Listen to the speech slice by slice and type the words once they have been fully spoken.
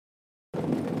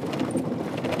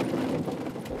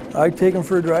I take them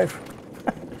for a drive.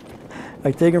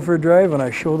 I take them for a drive and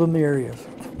I show them the areas.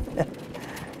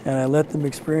 And I let them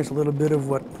experience a little bit of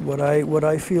what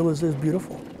I feel is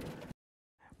beautiful.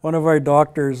 One of our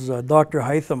doctors, Dr.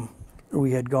 Hytham,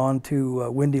 we had gone to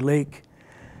Windy Lake,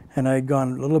 and I had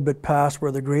gone a little bit past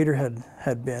where the grader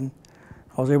had been.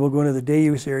 I was able to go into the day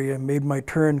use area, made my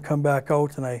turn, come back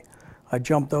out, and I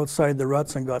jumped outside the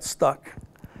ruts and got stuck.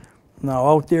 Now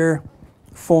out there,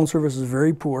 phone service is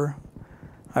very poor.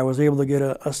 I was able to get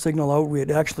a signal out. We had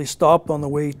actually stopped on the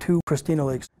way to Christina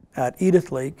Lakes at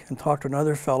Edith Lake and talked to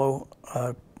another fellow,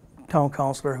 town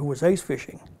councilor, who was ice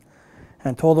fishing,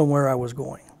 and told him where I was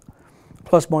going.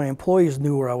 Plus my employees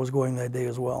knew where I was going that day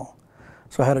as well.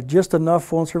 So I had just enough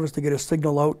phone service to get a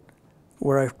signal out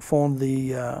where I phoned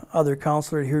the other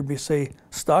councilor to hear me say,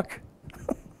 stuck.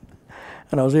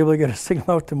 And I was able to get a signal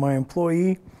out to my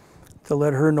employee to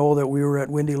let her know that we were at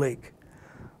Windy Lake.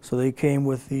 So they came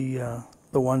with the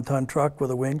 1-ton truck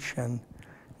with a winch, and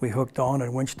we hooked on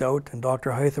and winched out, and Dr.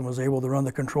 Hytham was able to run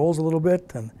the controls a little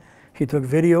bit, and he took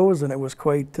videos, and it was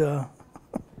quite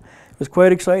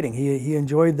exciting. He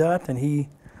enjoyed that, and he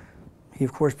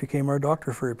of course became our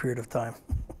doctor for a period of time.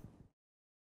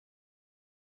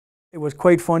 It was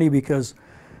quite funny because,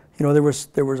 you know, there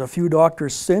was a few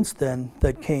doctors since then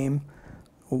that came.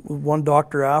 One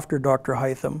doctor after Dr.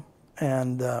 Hytham,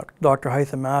 and Dr.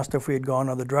 Hytham asked if we had gone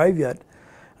on the drive yet,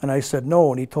 and I said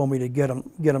no, and he told me to get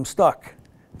them stuck.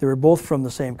 They were both from the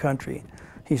same country.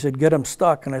 He said, get them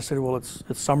stuck, and I said, well, it's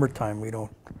summertime. We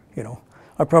don't, you know,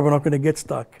 I'm probably not going to get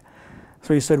stuck.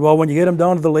 So he said, well, when you get them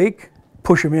down to the lake,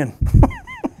 push them in.